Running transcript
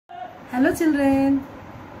Hello children,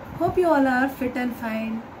 hope you all are fit and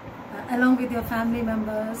fine along with your family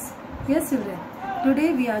members. Yes children,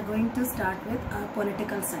 today we are going to start with our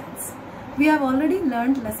political science. We have already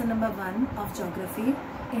learned lesson number 1 of geography,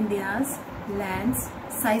 India's lands,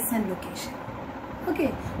 size and location.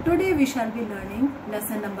 Okay, today we shall be learning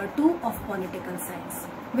lesson number 2 of political science,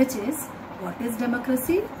 which is what is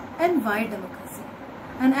democracy and why democracy.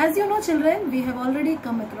 And as you know children, we have already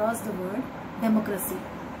come across the word democracy.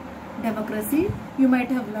 Democracy, you might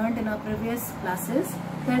have learned in our previous classes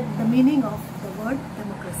that the meaning of the word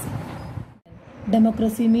democracy.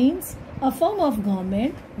 Democracy means a form of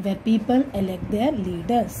government where people elect their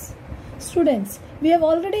leaders. Students, we have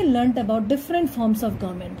already learnt about different forms of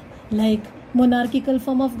government like monarchical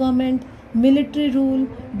form of government, military rule,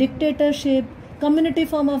 dictatorship, community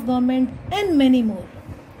form of government and many more.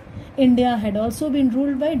 India had also been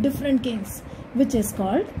ruled by different kings, which is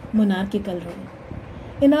called monarchical rule.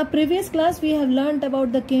 In our previous class, we have learnt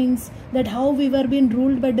about the kings, that how we were being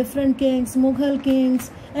ruled by different kings, Mughal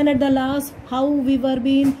kings, and at the last, how we were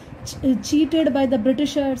being cheated by the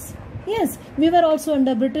Britishers. Yes, we were also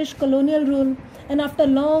under British colonial rule, and after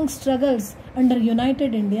long struggles under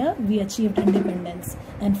United India, we achieved independence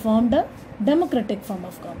and formed a democratic form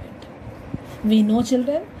of government. We know,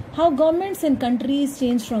 children, how governments in countries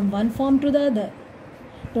change from one form to the other.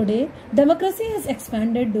 Today, democracy has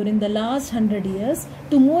expanded during the last 100 years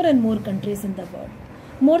to more and more countries in the world.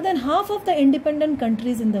 More than half of the independent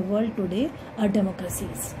countries in the world today are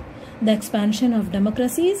democracies. The expansion of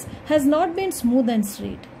democracies has not been smooth and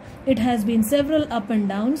straight. It has been several up and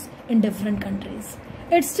downs in different countries.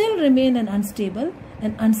 It still remains an unstable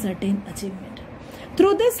and uncertain achievement.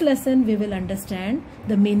 Through this lesson, we will understand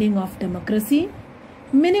the meaning of democracy,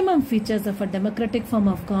 minimum features of a democratic form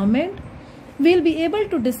of government. We will be able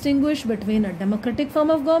to distinguish between a democratic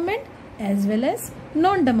form of government as well as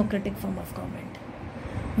non-democratic form of government.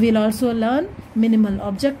 We will also learn minimal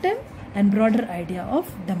objective and broader idea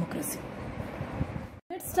of democracy.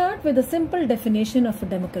 Let's start with a simple definition of a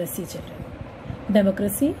democracy, children.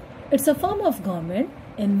 Democracy, it's a form of government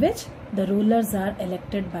in which the rulers are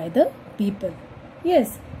elected by the people.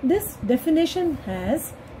 Yes, this definition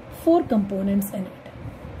has 4 components in it.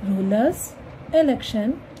 Rulers,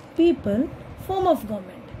 election, people, form of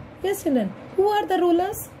government. Yes children, who are the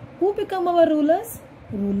rulers? Who become our rulers?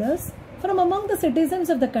 Rulers from among the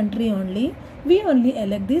citizens of the country only. We only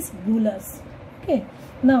elect these rulers. Okay.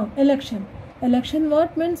 Now election. Election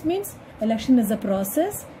what means? Election is a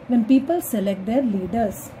process when people select their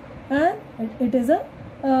leaders, and it is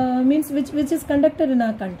a means which is conducted in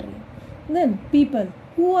our country. Then people.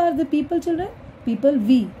 Who are the people, children? People,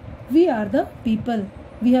 we. We are the people.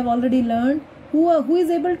 We have already learned who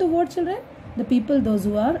is able to vote, children? The people, those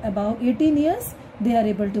who are above 18 years, they are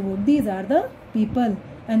able to vote. These are the people.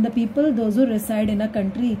 And the people, those who reside in a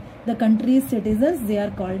country, the country's citizens, they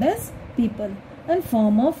are called as people. And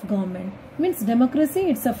form of government. Means democracy,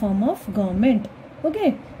 it's a form of government.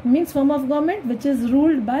 Okay. Means form of government which is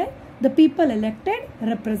ruled by the people elected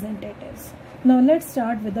representatives. Now let's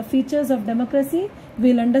start with the features of democracy.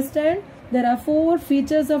 We'll understand there are 4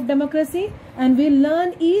 features of democracy and we'll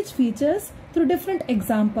learn each features through different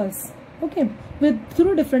examples. Okay,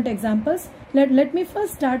 through different examples. Let me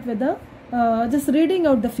first start with the just reading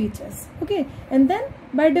out the features. Okay, and then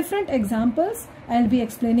by different examples I'll be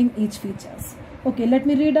explaining each features. Okay, let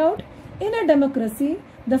me read out. In a democracy,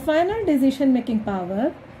 the final decision making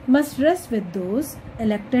power must rest with those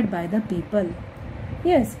elected by the people.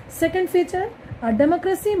 Yes, second feature, a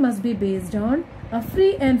democracy must be based on a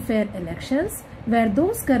free and fair elections where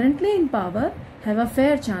those currently in power have a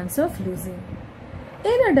fair chance of losing.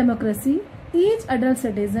 In a democracy, each adult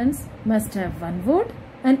citizen must have 1 vote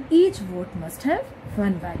and each vote must have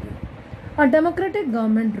 1 value. A democratic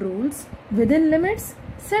government rules within limits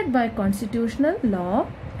set by constitutional law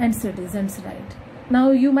and citizens' right. Now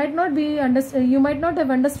you might not have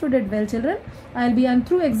understood it well, children.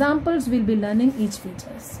 Through examples we'll be learning each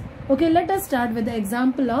features. Okay, let us start with the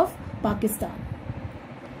example of Pakistan.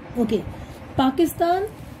 Okay, Pakistan,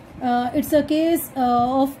 it's a case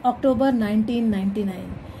of October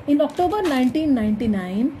 1999. In October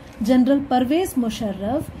 1999, General Pervez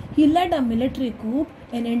Musharraf, he led a military coup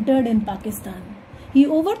and entered in Pakistan. He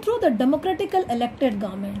overthrew the democratically elected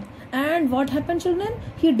government. And what happened, children?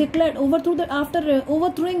 He declared after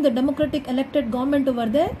overthrowing the democratic elected government over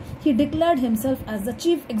there, he declared himself as the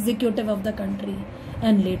chief executive of the country.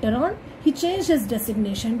 And later on, he changed his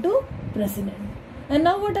designation to president. And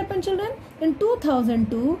now what happened, children? In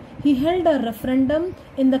 2002, he held a referendum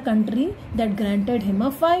in the country that granted him a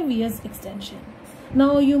 5 years extension.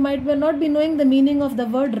 Now you might not be knowing the meaning of the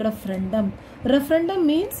word referendum. Referendum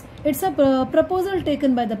means it's a proposal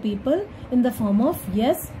taken by the people in the form of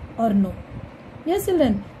yes or no. Yes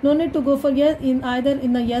children, no need to go for yes in either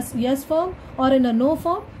in a yes form or in a no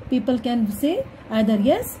form. People can say either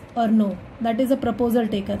yes or no. That is a proposal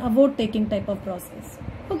taken, a vote taking type of process.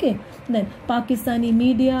 Okay, then Pakistani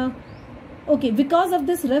media. Okay, because of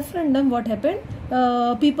this referendum, what happened?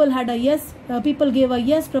 People had a yes, people gave a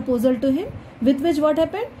yes proposal to him, with which what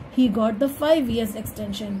happened? He got the 5 years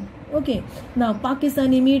extension. Okay, now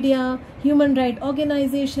Pakistani media, human rights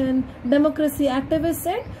organization, democracy activists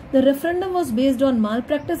said the referendum was based on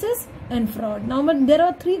malpractices and fraud. Now there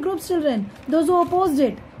are 3 groups children, those who opposed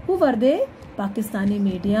it. Who were they? Pakistani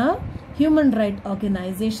media, human rights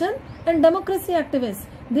organization and democracy activists.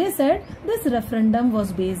 They said this referendum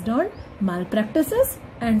was based on malpractices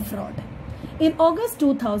and fraud. In August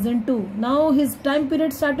 2002, now his time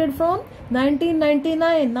period started from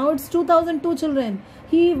 1999, now it's 2002 children.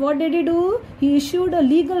 What did he do? He issued a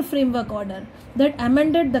legal framework order that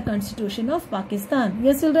amended the constitution of Pakistan.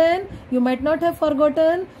 Yes children, you might not have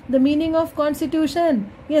forgotten the meaning of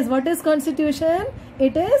constitution. Yes, what is constitution?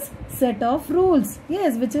 It is set of rules,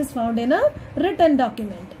 yes, which is found in a written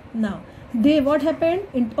document. Now, what happened?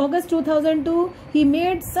 In August 2002, he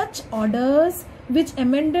made such orders which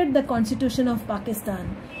amended the constitution of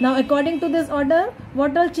Pakistan. Now, according to this order,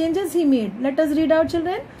 what all changes he made? Let us read out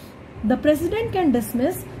children. The president can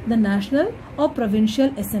dismiss the national or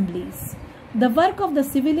provincial assemblies. The work of the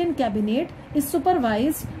civilian cabinet is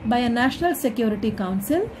supervised by a national security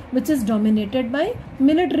council which is dominated by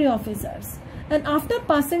military officers. And after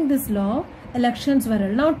passing this law, elections were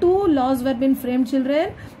held. Now 2 laws were being framed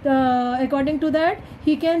children. According to that,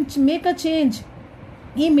 he can make a change.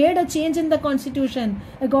 He made a change in the constitution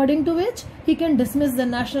according to which he can dismiss the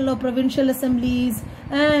national or provincial assemblies,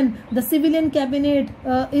 and the civilian cabinet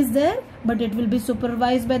is there, but it will be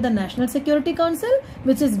supervised by the National Security Council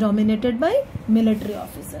which is dominated by military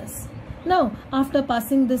officers. Now, after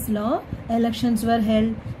passing this law, elections were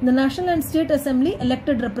held. The National and State Assembly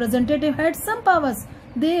elected representative had some powers.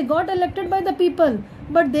 They got elected by the people,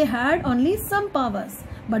 but they had only some powers.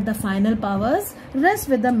 But the final powers rest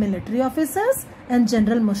with the military officers and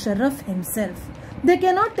General Musharraf himself. They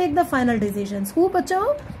cannot take the final decisions. Who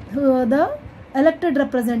bachao? The elected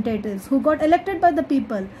representatives who got elected by the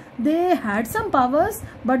people. They had some powers,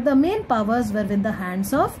 but the main powers were in the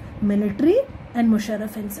hands of military and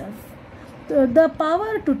Musharraf himself. The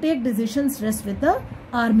power to take decisions rests with the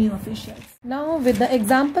army officials. Now, with the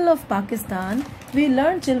example of Pakistan, we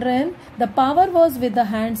learned children, the power was with the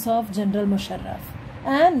hands of General Musharraf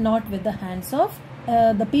and not with the hands of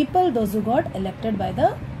the people, those who got elected by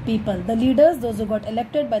the people. The leaders, those who got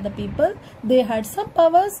elected by the people, they had some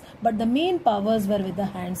powers, but the main powers were with the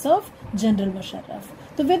hands of General Musharraf.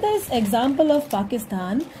 So with this example of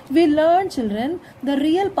Pakistan, we learned children, the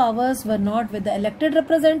real powers were not with the elected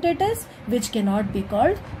representatives, which cannot be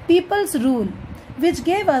called people's rule, which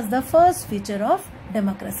gave us the first feature of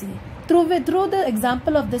democracy. Through the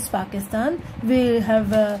example of this Pakistan, we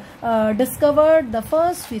have discovered the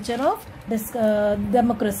first feature of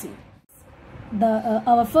democracy.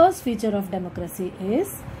 Our first feature of democracy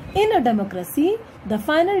is, in a democracy, the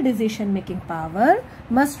final decision making power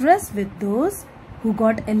must rest with those who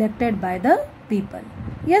got elected by the people.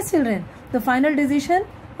 Yes children, the final decision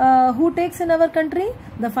who takes in our country?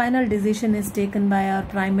 The final decision is taken by our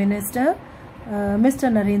Prime Minister,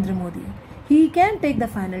 Mr. Narendra Modi. He can take the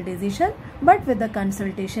final decision, but with the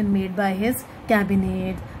consultation made by his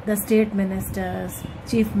cabinet, the state ministers,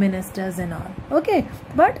 chief ministers and all. Okay,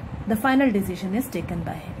 but the final decision is taken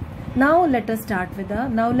by him. Now let us start with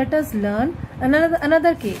let us learn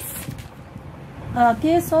another case. A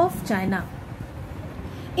case of China.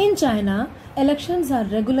 In China, elections are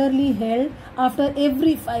regularly held after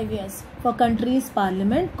every 5 years for country's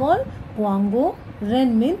parliament called Guangzhou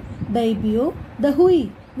Renmin Daibyo the Hui,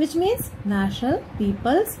 which means National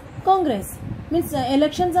People's Congress. Means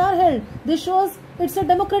elections are held. This shows it's a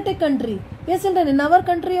democratic country. Yes, and in our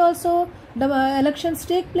country also the elections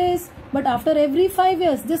take place, but after every 5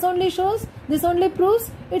 years. This only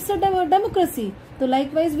proves it's a democracy. So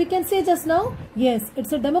likewise we can say just now, yes,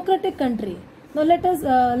 it's a democratic country. Now let us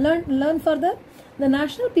learn further. The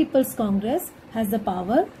National People's Congress has the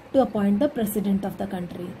power to appoint the president of the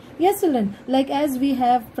country. Yes children, like as we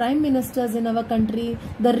have prime ministers in our country,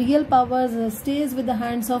 the real powers stays with the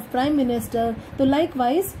hands of prime minister. So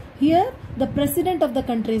likewise here the president of the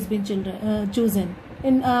country is being chosen.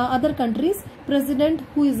 In other countries, president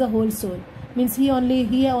who is the whole soul, means he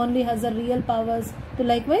only has the real powers. So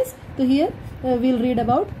likewise, so here we'll read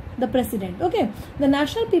about the president. Okay, the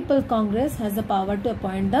National People's Congress has the power to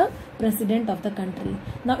appoint the president of the country.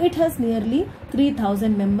 Now it has nearly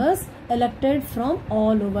 3,000 members elected from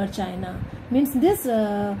all over China. Means this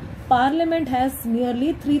parliament has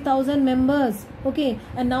nearly 3,000 members. Okay,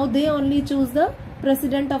 and now they only choose the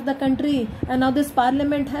president of the country, and now this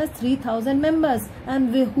parliament has 3,000 members,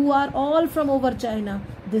 and who are all from over China.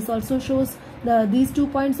 This also shows, these 2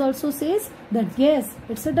 points also says that yes,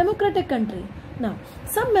 it's a democratic country. Now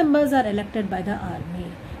some members are elected by the army.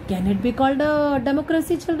 Can it be called a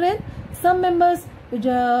democracy, children? Some members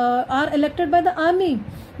are elected by the army.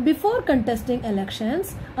 Before contesting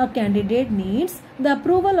elections, a candidate needs the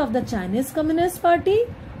approval of the Chinese Communist Party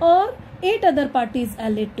or 8 other parties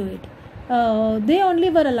allied to it. They only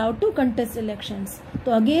were allowed to contest elections.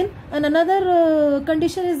 So again, another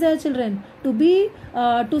condition is there, children.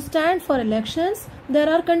 To stand for elections, there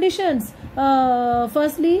are conditions.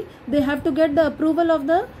 Firstly, they have to get the approval of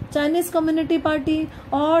the Chinese Communist Party,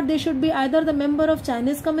 or they should be either the member of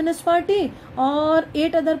Chinese Communist Party or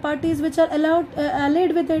 8 other parties which are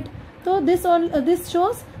allied with it. So this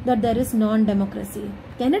shows that there is non-democracy.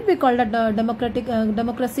 Can it be called a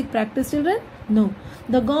democratic practice, children? No.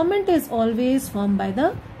 The government is always formed by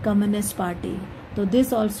the Communist Party. So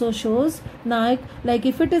this also shows, like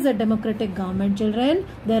if it is a democratic government, children,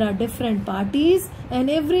 there are different parties, and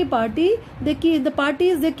every party, they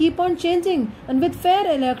keep on changing, and with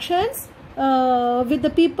fair elections, with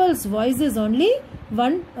the people's voices only,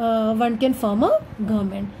 one can form a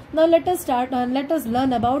government. Now let us start and let us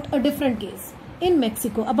learn about a different case in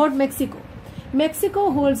Mexico. About Mexico.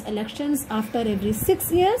 Mexico holds elections after every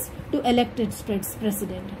 6 years to elect its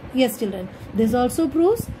president. Yes, children. This also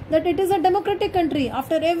proves that it is a democratic country.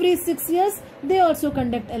 After every 6 years, they also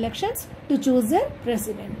conduct elections to choose their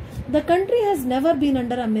president. The country has never been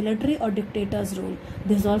under a military or dictator's rule.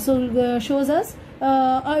 This also shows us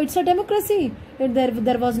it's a democracy.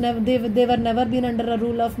 There was never, they were never been under a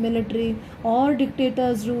rule of military or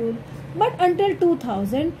dictator's rule. But until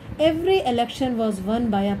 2000, every election was won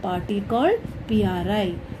by a party called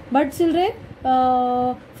PRI. But children,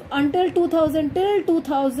 until 2000, till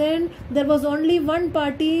 2000, there was only one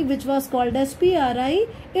party which was called as PRI.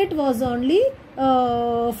 It was only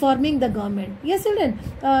forming the government. Yes, children,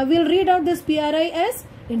 we'll read out this PRI as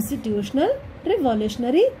Institutional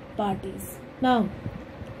Revolutionary Parties. Now,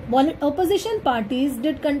 opposition parties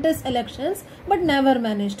did contest elections but never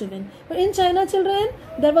managed to win. But in China, children,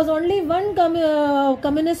 there was only one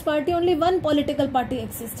communist party, only one political party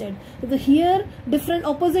existed. So here different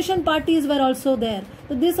opposition parties were also there.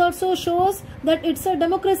 So this also shows that it's a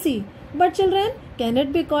democracy. But children, can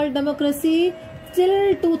it be called democracy?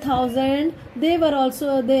 Till 2000, they were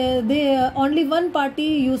also only one party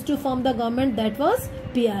used to form the government, that was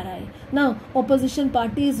PRI. Now opposition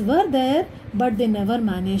parties were there, but they never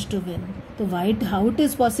managed to win. So how it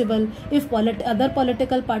is possible? If other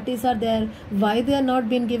political parties are there, why they are not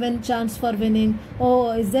been given chance for winning?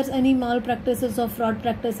 Oh, is there any malpractices or fraud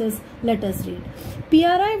practices? Let us read.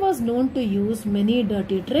 PRI was known to use many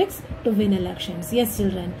dirty tricks to win elections. Yes,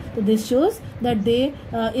 children. So this shows that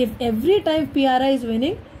if every time PRI is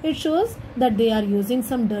winning, it shows that they are using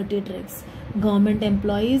some dirty tricks. Government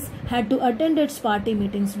employees had to attend its party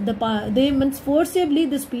meetings. They means forcibly,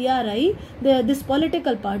 this PRI, this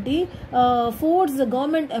political party, forced the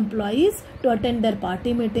government employees to attend their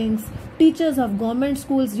party meetings. Teachers of government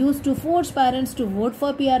schools used to force parents to vote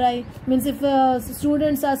for PRI. Means if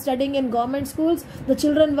students are studying in government schools, the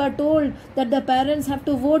children were told that the parents have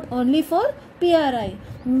to vote only for PRI.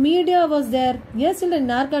 Media was there. Yes, children,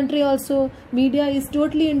 in our country also, media is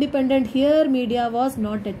totally independent. Here, media was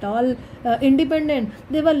not at all independent.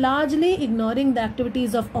 They were largely ignoring the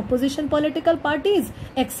activities of opposition political parties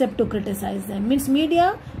except to criticize them. Means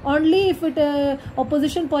media, only if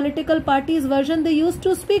opposition political parties version, they used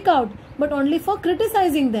to speak out, but only for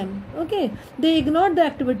criticizing them. Okay, they ignored the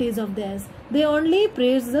activities of theirs. They only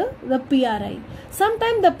praised the PRI.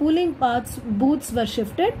 Sometimes the polling booths were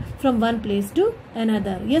shifted from one place to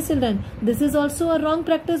another. Yes, children, this is also a wrong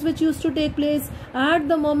practice which used to take place at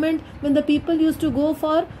the moment when the people used to go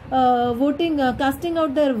for voting, casting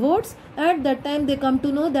out their votes. At that time, they come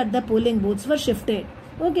to know that the polling booths were shifted.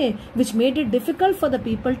 Okay, which made it difficult for the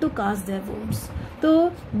people to cast their votes.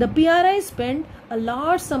 So the PRI spent a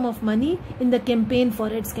large sum of money in the campaign for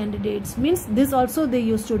its candidates. Means this also they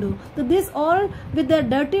used to do. So this all with their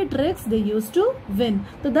dirty tricks they used to win.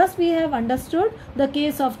 So thus we have understood the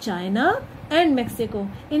case of China and Mexico.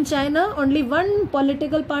 In China, only one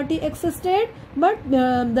political party existed, but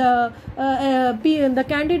the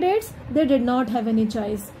candidates, they did not have any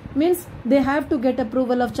choice. means they have to get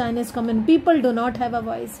approval of Chinese communist. People do not have a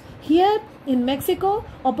voice. Here in Mexico,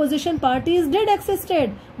 opposition parties did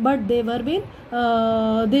existed, but they were being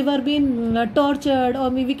tortured, or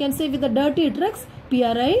we can say with the dirty tricks.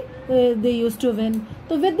 PRI they used to win.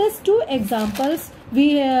 So with these two examples,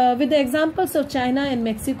 with the examples of China and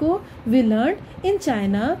Mexico, we learned in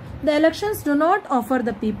China the elections do not offer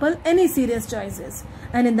the people any serious choices,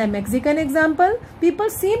 and in the Mexican example, people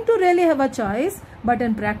seem to really have a choice, but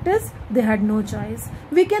in practice they had no choice.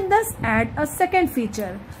 We can thus add a second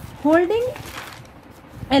feature: holding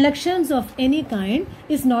elections of any kind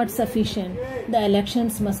is not sufficient. The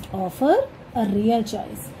elections must offer a real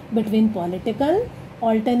choice between political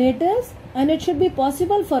alternatives, and it should be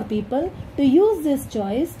possible for people to use this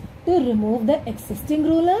choice to remove the existing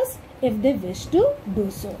rulers if they wish to do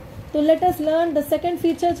so. So let us learn the second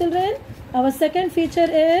feature, children. Our second feature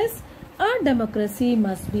is our democracy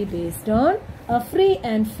must be based on a free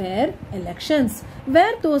and fair elections,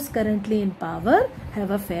 where those currently in power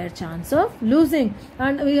have a fair chance of losing.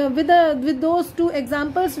 And with those two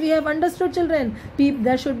examples, we have understood, children,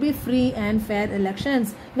 there should be free and fair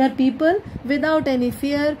elections where people, without any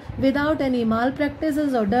fear, without any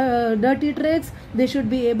malpractices or dirty tricks, they should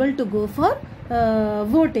be able to go for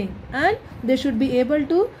voting, and they should be able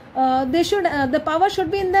to the power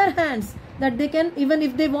should be in their hands, that they can, even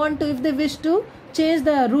if they want to, if they wish to change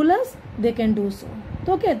the rulers, they can do so.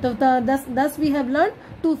 Okay, so thus we have learned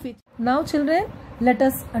two features. Now children, let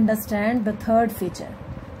us understand the third feature,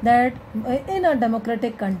 that in a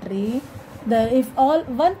democratic country, if all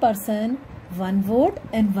one person, one vote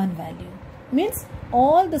and one value, means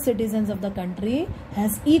all the citizens of the country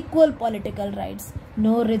has equal political rights.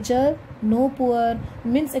 No richer, no poor,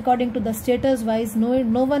 means according to the status wise,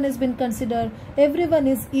 no one has been considered. Everyone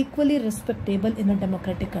is equally respectable in a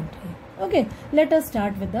democratic country. Okay, let us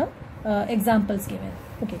start with the examples given.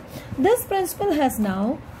 Okay, this principle has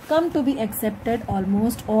now come to be accepted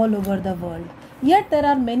almost all over the world. Yet there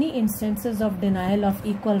are many instances of denial of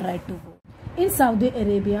equal right to vote. In Saudi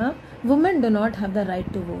Arabia, women do not have the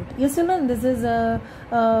right to vote. Yes, you know, this is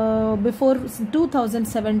before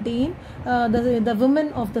 2017, the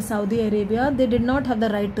women of the Saudi Arabia, they did not have the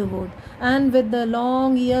right to vote. And with the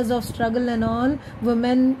long years of struggle and all,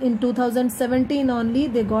 women in 2017 only,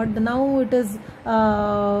 they got, now it is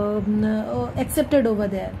accepted over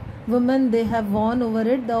there. Women, they have won over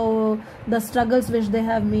it, the struggles which they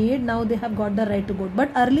have made, now they have got the right to vote.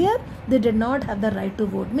 But earlier they did not have the right to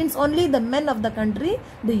vote, means only the men of the country,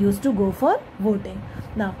 they used to go for voting.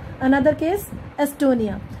 Now another case,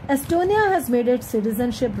 Estonia. Estonia has made its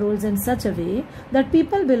citizenship rules in such a way that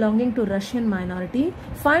people belonging to Russian minority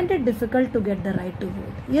find it difficult to get the right to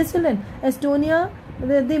vote. Yes children, Estonia,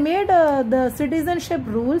 they made the citizenship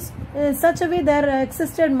rules in such a way there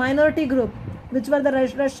existed minority group, which were the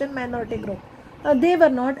Russian minority group. They were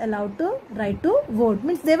not allowed to right to vote,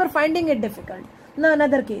 means they were finding it difficult. Now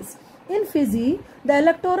another case, in Fiji, the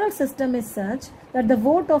electoral system is such that the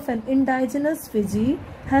vote of an indigenous Fiji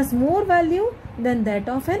has more value than that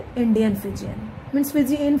of an Indian Fijian. Means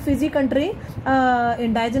in Fiji country,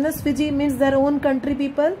 indigenous Fiji means their own country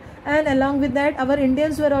people, and along with that our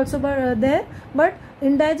Indians were also there, but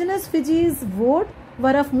indigenous Fiji's vote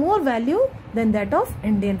were of more value than that of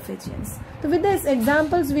Indian Fijians. So with these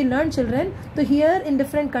examples we learn, children, so here in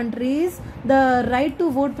different countries the right to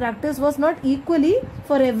vote practice was not equally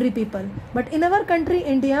for every people, but in our country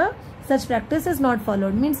India, such practice is not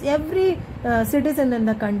followed, means every citizen in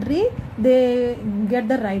the country, they get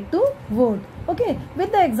the right to vote. Okay,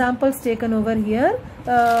 with the examples taken over here,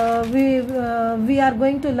 we are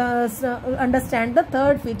going to understand the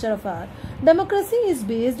third feature of our democracy is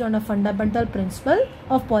based on a fundamental principle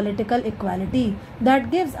of political equality. That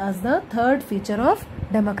gives us the third feature of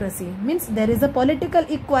democracy, means there is a political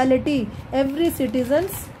equality. Every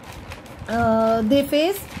citizens they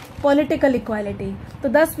face political equality. So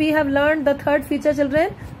thus we have learned the third feature,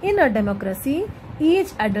 children. In a democracy, each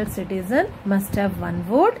adult citizen must have one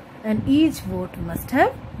vote and each vote must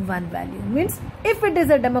have one value. Means if it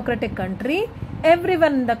is a democratic country,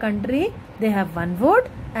 everyone in the country, they have one vote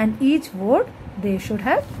and each vote they should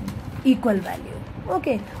have equal value.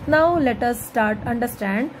 Okay, now let us start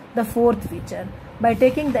understand the fourth feature by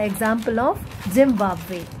taking the example of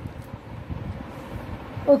Zimbabwe.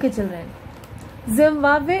 Okay children,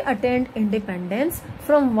 Zimbabwe attained independence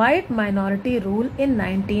from white minority rule in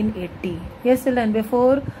 1980. Yes children,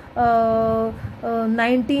 before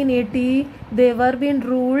 1980 they were being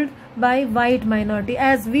ruled by white minority,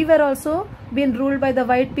 as we were also being ruled by the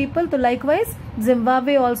white people. So likewise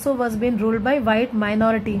Zimbabwe also was being ruled by white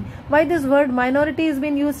minority. Why this word minority is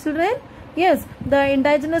being used, children? Yes, the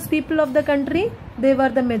indigenous people of the country, they were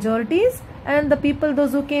the majorities, and the people,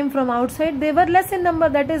 those who came from outside, they were less in number.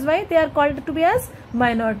 That is why they are called to be as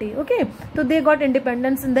minority. Okay, so they got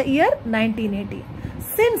independence in the year 1980.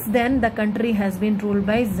 Since then, the country has been ruled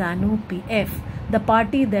by ZANU-PF, the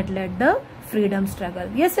party that led the freedom struggle.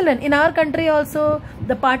 Yes, children, in our country also,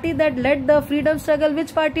 the party that led the freedom struggle,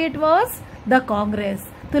 which party it was? The Congress.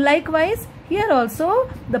 So likewise, here also,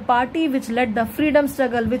 the party which led the freedom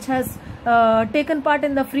struggle, which has taken part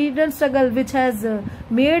in the freedom struggle, which has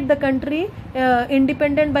made the country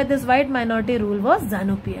independent by this white minority rule, was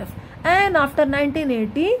ZANU-PF. And after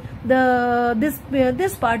 1980,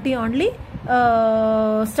 this party only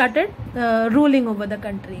started ruling over the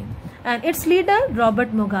country, and its leader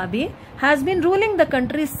Robert Mugabe has been ruling the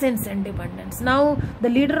country since independence. Now the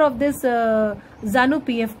leader of this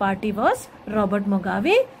ZANU-PF party was Robert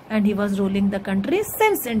Mugabe, and he was ruling the country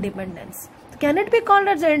since independence. Can it be called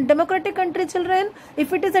as a democratic country, children?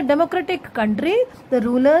 If it is a democratic country, the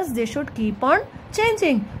rulers, they should keep on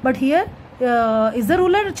changing. But here, is the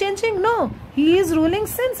ruler changing? No, he is ruling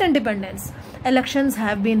since independence. Elections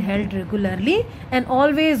have been held regularly and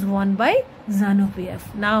always won by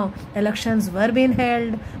ZANU-PF. Now, elections were being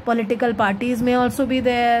held, political parties may also be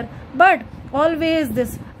there, but always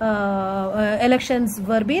this elections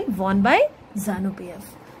were being won by ZANU-PF.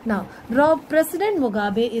 Now, President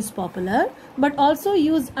Mugabe is popular, but also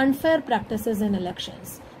used unfair practices in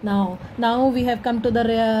elections. Now we have come to the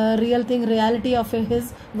reality of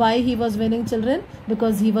his, why he was winning, children,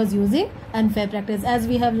 because he was using unfair practice. As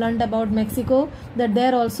we have learned about Mexico, that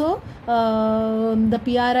there also the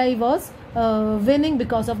PRI was winning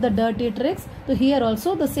because of the dirty tricks. So here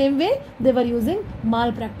also the same way they were using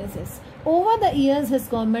malpractices. Over the years, his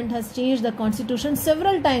government has changed the constitution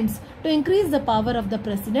several times to increase the power of the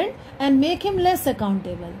president and make him less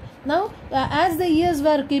accountable. Now, as the years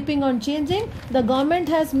were keeping on changing, the government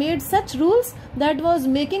has made such rules that was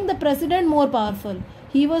making the president more powerful.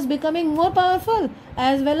 He was becoming more powerful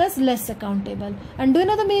as well as less accountable. And do you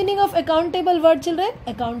know the meaning of accountable word, children?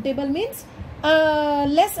 Accountable means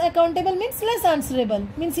less accountable means less answerable.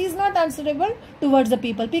 Means he is not answerable towards the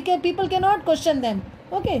people. People cannot question them.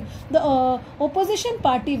 Okay, the opposition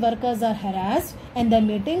party workers are harassed and the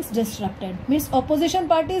meetings disrupted. Means opposition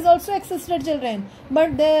parties also existed, children,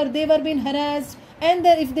 but they were being harassed, and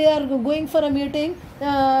if they are going for a meeting,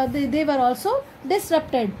 they were also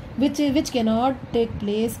disrupted, which cannot take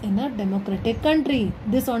place in a democratic country.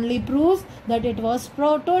 This only proves that it was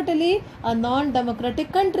totally a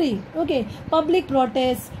non-democratic country. Okay, public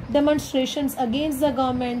protests, demonstrations against the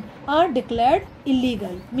government are declared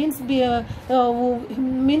illegal. Means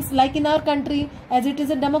like in our country, as it is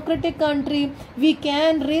a democratic country, we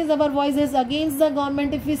can raise our voices against the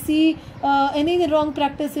government. If we see any wrong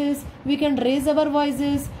practices, we can raise our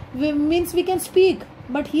voices. Means we can speak.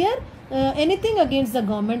 But here, anything against the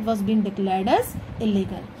government was being declared as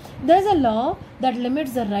illegal. There is a law that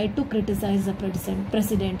limits the right to criticize the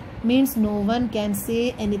president. Means no one can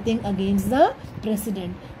say anything against the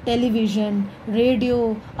president. Television,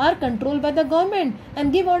 radio are controlled by the government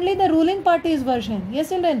and give only the ruling party's version. Yes,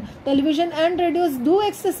 children, television and radios do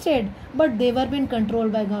existed, but they were being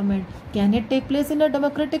controlled by government. Can it take place in a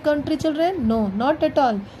democratic country, children? No, not at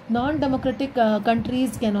all. Non-democratic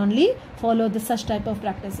countries can only follow such type of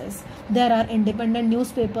practices. There are independent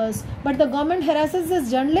newspapers, but the government harasses this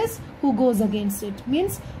journalist who goes against it.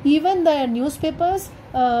 Means even the newspapers,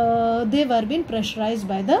 they were being pressurized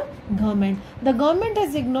by the government. The government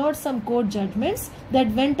has ignored some court judgments that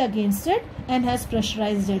went against it and has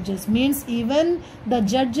pressurized judges. Means even the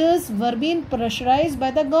judges were being pressurized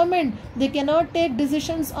by the government. They cannot take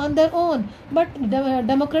decisions on their own. But the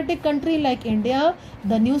democratic country like India,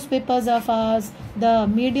 the newspapers of us, the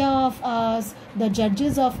media of us, the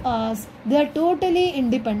judges of us, they are totally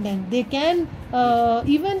independent. They can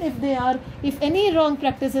even if any wrong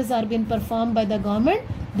practices are being performed by the government,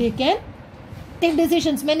 they can take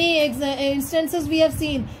decisions. Many instances we have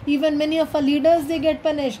seen, even many of our leaders, they get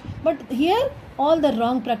punished. But here all the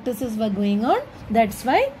wrong practices were going on. That's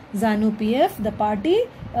why ZANU-PF, the party,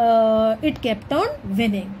 it kept on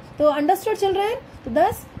winning. So understood, children? So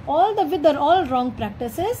thus with all wrong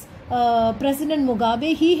practices, President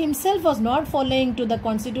Mugabe, he himself was not following to the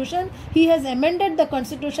constitution. He has amended the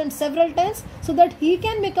constitution several times so that he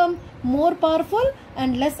can become more powerful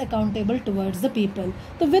and less accountable towards the people.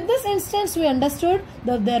 So with this instance, we understood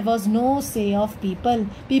that there was no say of people.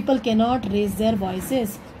 People cannot raise their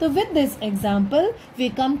voices. So with this example, we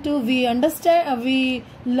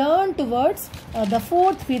learn towards the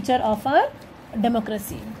fourth feature of our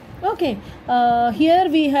democracy. Okay, here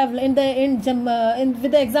we have with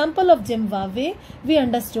the example of Zimbabwe, we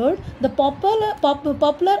understood the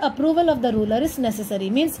popular approval of the ruler is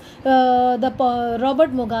necessary. Means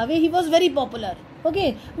Robert Mugabe, he was very popular.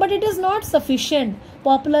 Okay, but it is not sufficient.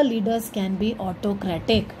 Popular leaders can be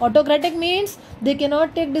autocratic. Autocratic means they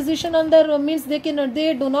cannot take decision on their own. Means they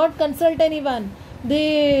do not consult anyone.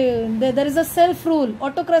 There is a self rule.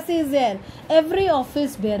 Autocracy is there. Every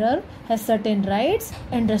office bearer has certain rights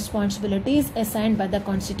and responsibilities assigned by the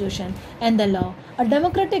constitution and the law. A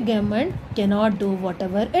democratic government cannot do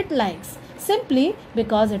whatever it likes simply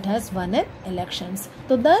because it has won elections.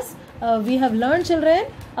 So thus we have learned, children,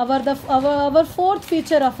 our fourth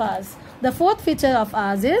feature of ours. The fourth feature of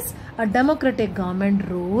ours is a democratic government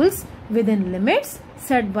rules within limits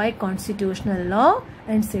set by constitutional law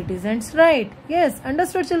and citizens' right. Yes,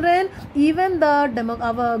 understood, children? Even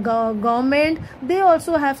our government, they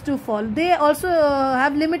also have to follow. They also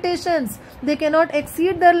have limitations. They cannot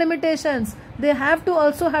exceed their limitations. They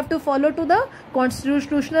also have to follow to the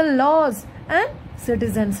constitutional laws, and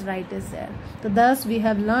citizens' right is there. So thus we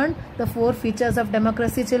have learned the 4 features of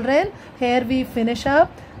democracy, children. Here we finish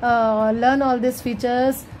up. Learn all these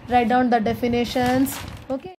features. Write down the definitions. Okay.